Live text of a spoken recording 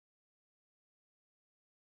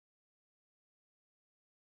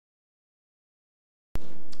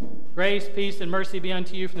Grace, peace, and mercy be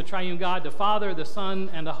unto you from the triune God, the Father, the Son,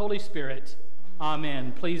 and the Holy Spirit.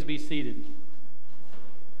 Amen. Please be seated.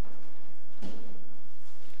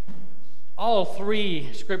 All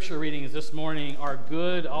three scripture readings this morning are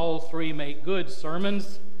good. All three make good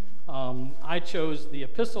sermons. I chose the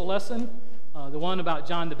epistle lesson, the one about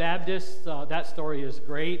John the Baptist. That story is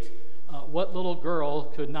great. What little girl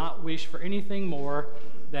could not wish for anything more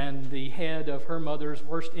than the head of her mother's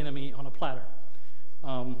worst enemy on a platter?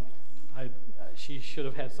 She should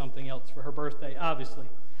have had something else for her birthday, obviously.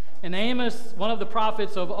 And Amos, one of the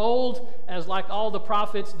prophets of old, as like all the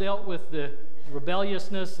prophets, dealt with the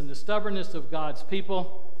rebelliousness and the stubbornness of God's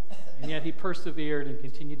people, and yet he persevered and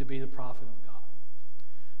continued to be the prophet of God.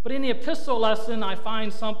 But in the epistle lesson, I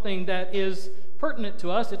find something that is pertinent to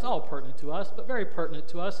us. It's all pertinent to us, but very pertinent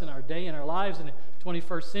to us in our day, in our lives, in the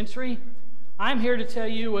 21st century. I'm here to tell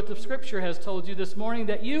you what the Scripture has told you this morning,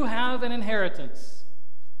 that you have an inheritance.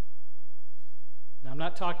 Now, I'm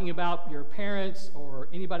not talking about your parents or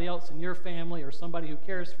anybody else in your family or somebody who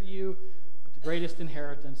cares for you, but the greatest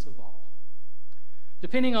inheritance of all.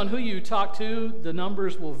 Depending on who you talk to, the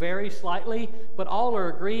numbers will vary slightly, but all are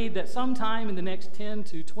agreed that sometime in the next 10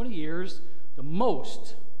 to 20 years, the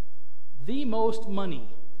most money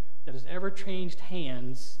that has ever changed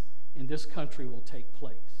hands in this country will take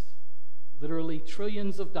place. Literally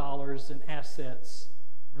trillions of dollars in assets.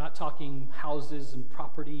 We're not talking houses and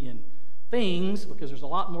property and things, because there's a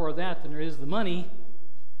lot more of that than there is the money,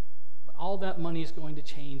 but all that money is going to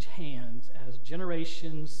change hands as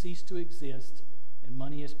generations cease to exist and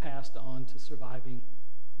money is passed on to surviving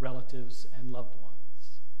relatives and loved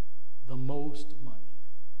ones. The most money.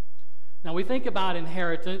 Now, we think about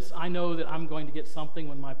inheritance. I know that I'm going to get something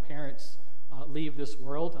when my parents leave this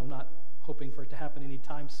world. I'm not hoping for it to happen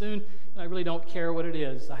anytime soon, and I really don't care what it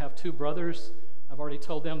is. I have two brothers. I've already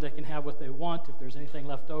told them they can have what they want. If there's anything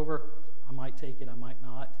left over, I might take it, I might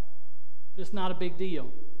not. But it's not a big deal.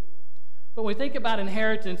 But when we think about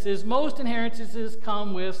inheritances, most inheritances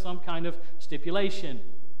come with some kind of stipulation.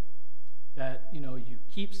 That, you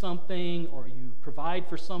keep something or you provide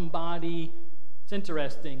for somebody. It's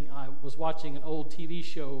interesting. I was watching an old TV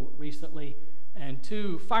show recently, and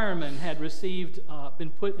two firemen had been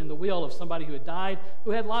put in the will of somebody who had died,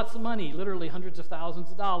 who had lots of money, literally hundreds of thousands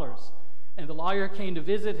of dollars. And the lawyer came to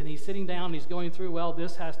visit, and he's sitting down, and he's going through, well,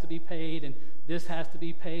 this has to be paid, and this has to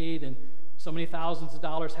be paid, and so many thousands of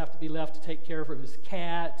dollars have to be left to take care of his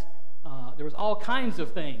cat. There was all kinds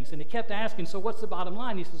of things, and he kept asking, so what's the bottom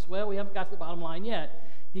line? He says, well, we haven't got to the bottom line yet.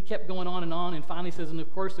 He kept going on, and finally says, and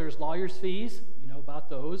of course there's lawyer's fees. You know about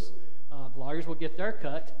those. The lawyers will get their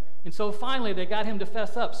cut. And so finally they got him to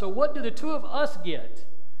fess up. So what do the two of us get?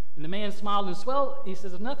 And the man smiled and said, well, he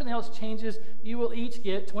says, if nothing else changes, you will each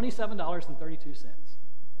get $27.32.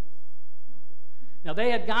 Now,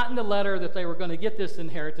 they had gotten the letter that they were going to get this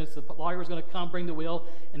inheritance. The lawyer was going to come bring the will,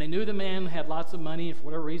 and they knew the man had lots of money, and for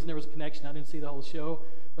whatever reason there was a connection. I didn't see the whole show.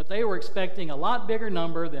 But they were expecting a lot bigger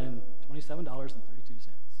number than $27.32.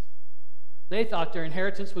 They thought their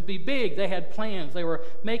inheritance would be big. They had plans. They were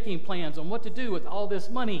making plans on what to do with all this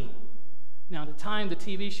money. Now, at the time the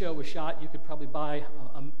TV show was shot, you could probably buy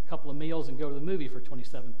a couple of meals and go to the movie for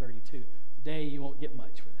 $27.32. Today, you won't get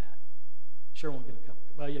much for that. Sure won't get a cup.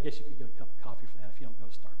 Well, I guess you could get a cup of coffee for that if you don't go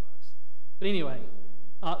to Starbucks. But anyway,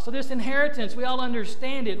 so this inheritance, we all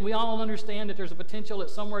understand it. We all understand that there's a potential that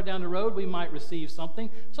somewhere down the road we might receive something.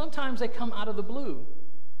 Sometimes they come out of the blue.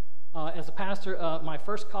 As a pastor, my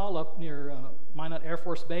first call up near Minot Air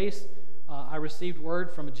Force Base, I received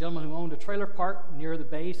word from a gentleman who owned a trailer park near the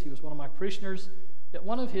base. He was one of my parishioners, that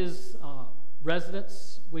one of his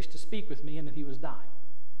residents wished to speak with me and that he was dying.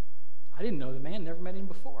 I didn't know the man, never met him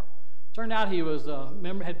before. Turned out he was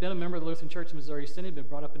had been a member of the Lutheran Church in Missouri Synod, been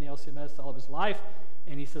brought up in the LCMS all of his life,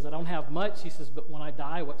 and he says, I don't have much. He says, but when I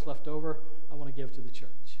die, what's left over, I want to give to the church.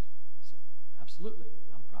 I said, absolutely,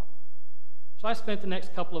 not a problem. So I spent the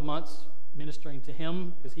next couple of months ministering to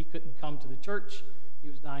him because he couldn't come to the church. He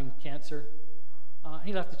was dying of cancer.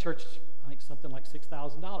 He left the church, I think, something like $6,000.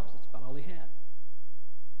 That's about all he had.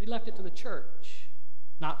 He left it to the church,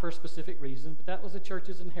 not for a specific reason, but that was the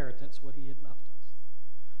church's inheritance, what he had left us.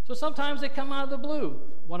 So sometimes they come out of the blue.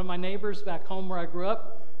 One of my neighbors back home where I grew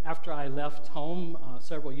up, after I left home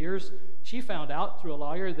several years, she found out through a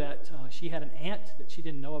lawyer that she had an aunt that she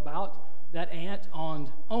didn't know about. That aunt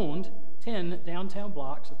owned 10 downtown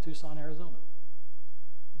blocks of Tucson, Arizona,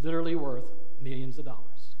 literally worth millions of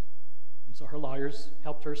dollars. And so her lawyers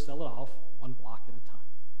helped her sell it off one block at a time.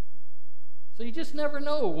 So you just never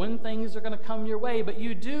know when things are going to come your way, but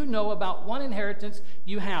you do know about one inheritance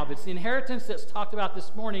you have. It's the inheritance that's talked about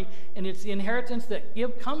this morning, and it's the inheritance that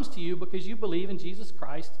comes to you because you believe in Jesus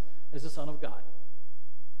Christ, as a son of God.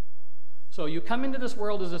 So you come into this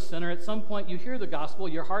world as a sinner. At some point you hear the gospel,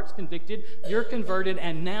 your heart's convicted, you're converted,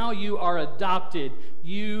 and now you are adopted.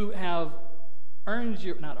 You have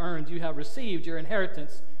you have received your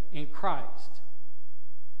inheritance in Christ.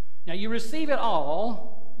 Now you receive it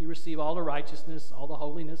all. You receive all the righteousness, all the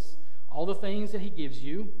holiness, all the things that he gives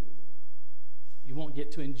you. You won't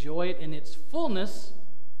get to enjoy it in its fullness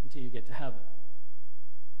until you get to heaven.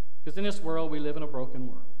 Because in this world, we live in a broken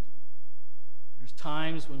world. There's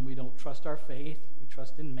times when we don't trust our faith. We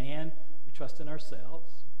trust in man. We trust in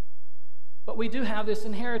ourselves. But we do have this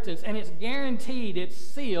inheritance, and it's guaranteed, it's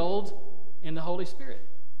sealed in the Holy Spirit.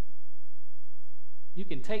 You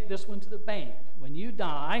can take this one to the bank. When you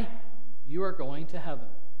die, you are going to heaven.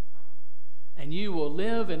 And you will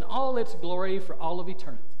live in all its glory for all of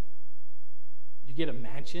eternity. You get a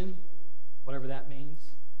mansion, whatever that means,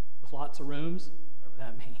 with lots of rooms, whatever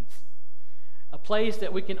that means. A place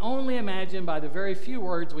that we can only imagine by the very few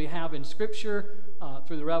words we have in Scripture,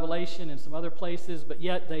 through the Revelation and some other places, but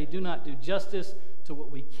yet they do not do justice to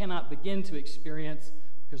what we cannot begin to experience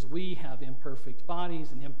because we have imperfect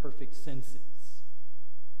bodies and imperfect senses.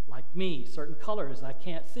 Like me, certain colors I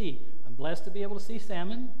can't see. I'm blessed to be able to see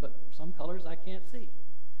salmon, but some colors I can't see.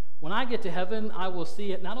 When I get to heaven, I will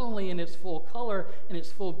see it not only in its full color and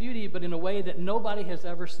its full beauty, but in a way that nobody has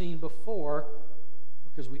ever seen before,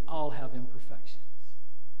 because we all have imperfections.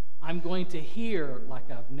 I'm going to hear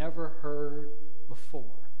like I've never heard before.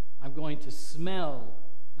 I'm going to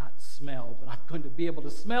not smell, but I'm going to be able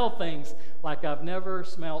to smell things like I've never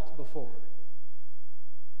smelt before.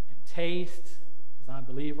 And taste, because I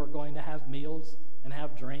believe we're going to have meals and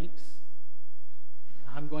have drinks.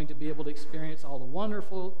 I'm going to be able to experience all the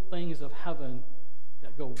wonderful things of heaven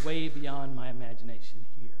that go way beyond my imagination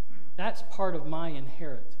here. That's part of my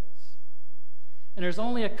inheritance. And there's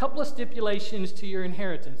only a couple of stipulations to your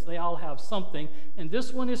inheritance. They all have something. And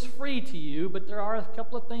this one is free to you, but there are a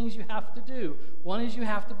couple of things you have to do. One is you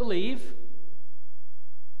have to believe.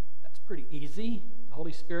 That's pretty easy. The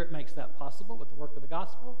Holy Spirit makes that possible with the work of the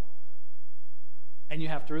gospel. And you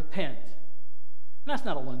have to repent. And that's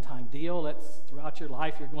not a one-time deal. That's throughout your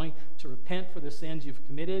life. You're going to repent for the sins you've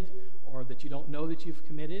committed or that you don't know that you've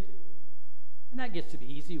committed. And that gets to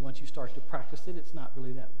be easy once you start to practice it. It's not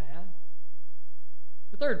really that bad.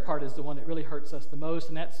 The third part is the one that really hurts us the most,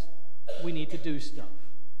 and that's we need to do stuff.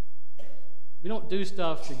 We don't do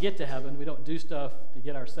stuff to get to heaven. We don't do stuff to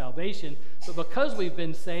get our salvation. But because we've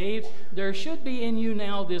been saved, there should be in you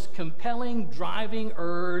now this compelling, driving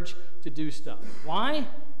urge to do stuff. Why?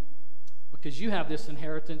 Because you have this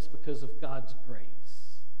inheritance because of God's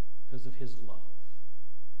grace, because of his love.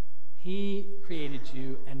 He created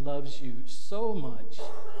you and loves you so much,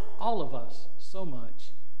 all of us so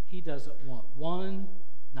much, he doesn't want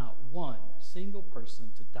not one single person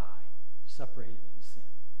to die separated in sin.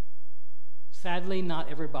 Sadly, not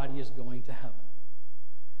everybody is going to heaven.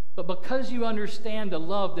 But because you understand the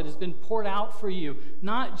love that has been poured out for you,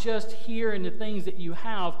 not just here in the things that you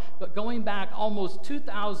have, but going back almost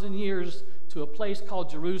 2,000 years to a place called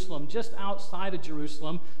Jerusalem, just outside of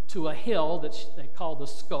Jerusalem, to a hill that they call the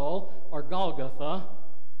Skull, or Golgotha,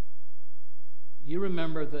 you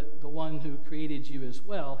remember that the one who created you as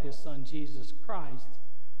well, his son Jesus Christ,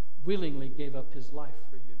 willingly gave up his life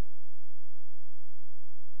for you.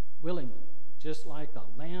 Willingly, just like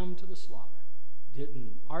a lamb to the slaughter.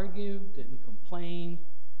 Didn't argue, didn't complain.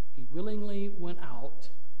 He willingly went out,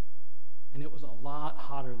 and it was a lot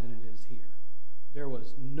hotter than it is here. There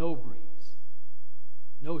was no breeze,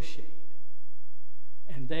 no shade.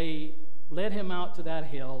 And they led him out to that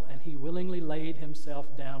hill, and he willingly laid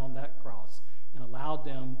himself down on that cross and allowed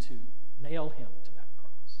them to nail him to that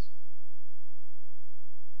cross.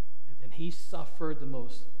 And then he suffered the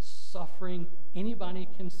most suffering anybody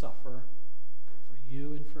can suffer for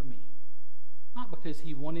you and for me. Not because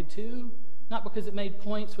he wanted to, not because it made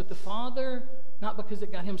points with the Father, not because it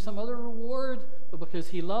got him some other reward, but because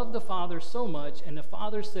he loved the Father so much, and the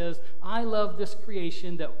Father says, I love this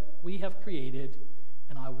creation that we have created,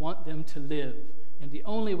 and I want them to live. And the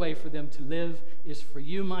only way for them to live is for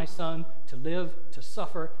you, my son, to live, to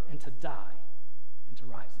suffer, and to die, and to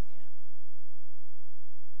rise again.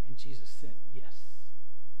 And Jesus said, yes.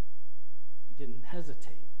 He didn't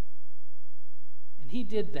hesitate. And he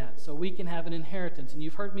did that so we can have an inheritance. And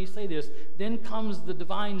you've heard me say this. Then comes the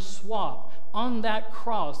divine swap on that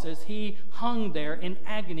cross as he hung there in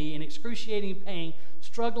agony, in excruciating pain,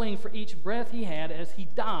 struggling for each breath he had. As he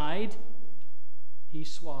died, he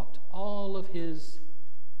swapped all of his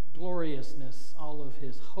gloriousness, all of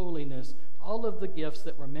his holiness, all of the gifts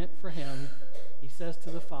that were meant for him. He says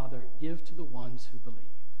to the Father, give to the ones who believe.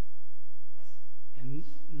 And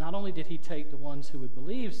not only did he take the ones who would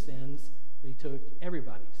believe sins, but he took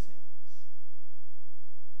everybody's sins.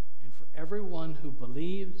 And for everyone who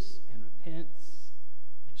believes and repents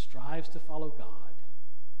and strives to follow God,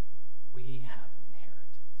 we have an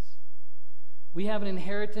inheritance. We have an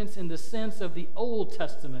inheritance in the sense of the Old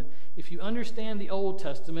Testament. If you understand the Old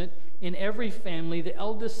Testament, in every family, the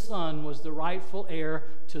eldest son was the rightful heir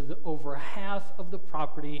to over half of the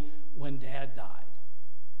property when Dad died.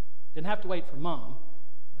 Didn't have to wait for Mom.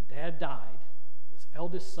 When Dad died, this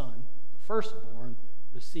eldest son, the firstborn,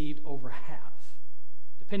 received over half.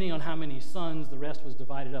 Depending on how many sons, the rest was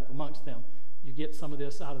divided up amongst them. You get some of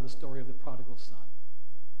this out of the story of the prodigal son.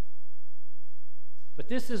 But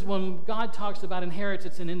this is when God talks about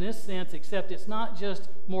inheritance, and in this sense, except it's not just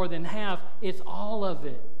more than half, it's all of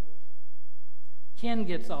it. Ken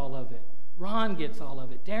gets all of it. Ron gets all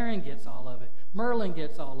of it. Darren gets all of it. Merlin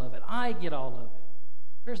gets all of it. I get all of it.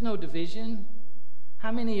 There's no division.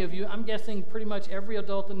 How many of you, I'm guessing pretty much every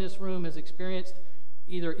adult in this room has experienced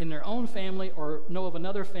either in their own family or know of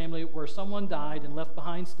another family where someone died and left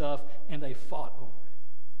behind stuff and they fought over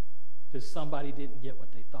it because somebody didn't get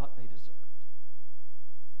what they thought they deserved.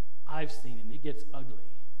 I've seen it. It gets ugly.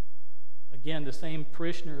 Again, the same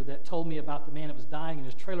parishioner that told me about the man that was dying in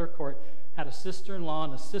his trailer court had a sister-in-law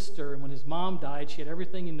and a sister, and when his mom died, she had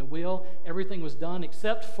everything in the will. Everything was done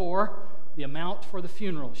except for the amount for the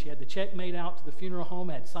funeral. She had the check made out to the funeral home,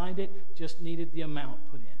 had signed it, just needed the amount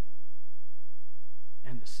put in.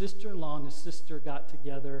 And the sister-in-law and the sister got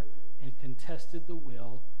together and contested the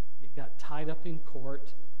will. It got tied up in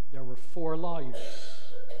court. There were 4 lawyers.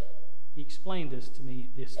 He explained this to me.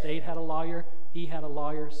 The estate had a lawyer, he had a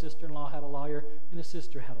lawyer, sister-in-law had a lawyer, and the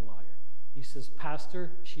sister had a lawyer. He says,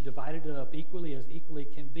 Pastor, she divided it up equally as equally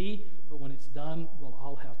can be, but when it's done, we'll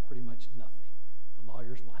all have pretty much nothing. The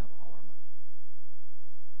lawyers will have all our money.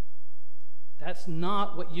 That's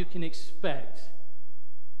not what you can expect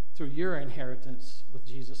through your inheritance with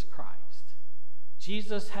Jesus Christ.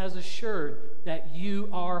 Jesus has assured that you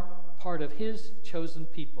are part of his chosen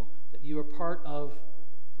people, that you are part of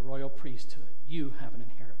the royal priesthood. You have an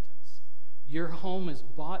inheritance. Your home is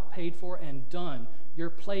bought, paid for, and done. Your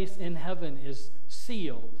place in heaven is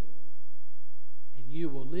sealed. And you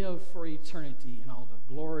will live for eternity in all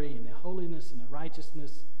the glory and the holiness and the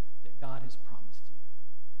righteousness that God has promised you.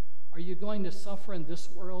 Are you going to suffer in this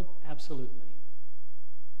world? Absolutely.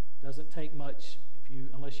 Doesn't take much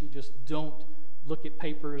unless you just don't look at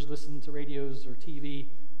papers, listen to radios or TV,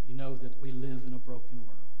 you know that we live in a broken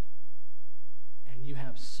world. And you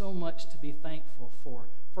have so much to be thankful for.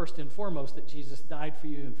 First and foremost, that Jesus died for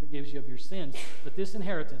you and forgives you of your sins. But this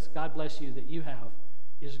inheritance, God bless you, that you have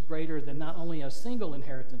is greater than not only a single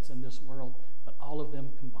inheritance in this world, but all of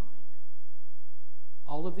them combined.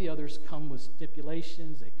 All of the others come with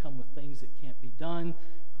stipulations. They come with things that can't be done.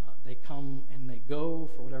 They come and they go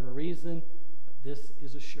for whatever reason. But this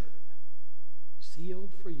is assured.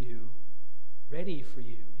 Sealed for you. Ready for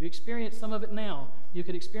you. You experience some of it now. You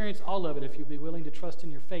could experience all of it if you'd be willing to trust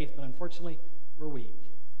in your faith, but unfortunately, we're weak.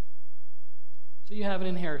 So you have an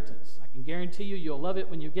inheritance. I can guarantee you, you'll love it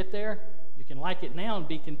when you get there. You can like it now and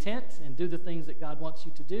be content and do the things that God wants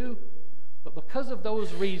you to do. But because of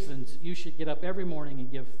those reasons, you should get up every morning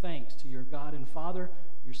and give thanks to your God and Father,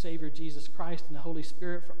 your Savior Jesus Christ, and the Holy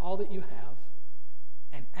Spirit for all that you have,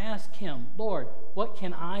 and ask him, Lord, what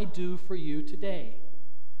can I do for you today?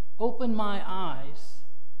 Open my eyes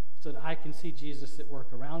so that I can see Jesus at work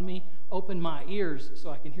around me. Open my ears so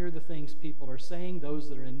I can hear the things people are saying, those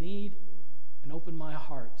that are in need. And open my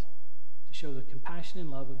heart to show the compassion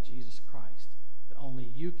and love of Jesus Christ that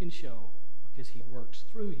only you can show because he works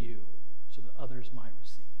through you so that others might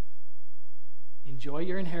receive. Enjoy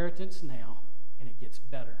your inheritance now, and it gets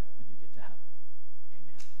better when you get to heaven.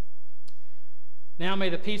 Amen. Now may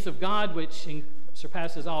the peace of God, which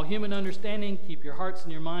surpasses all human understanding, keep your hearts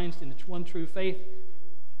and your minds in the one true faith,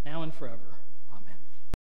 now and forever.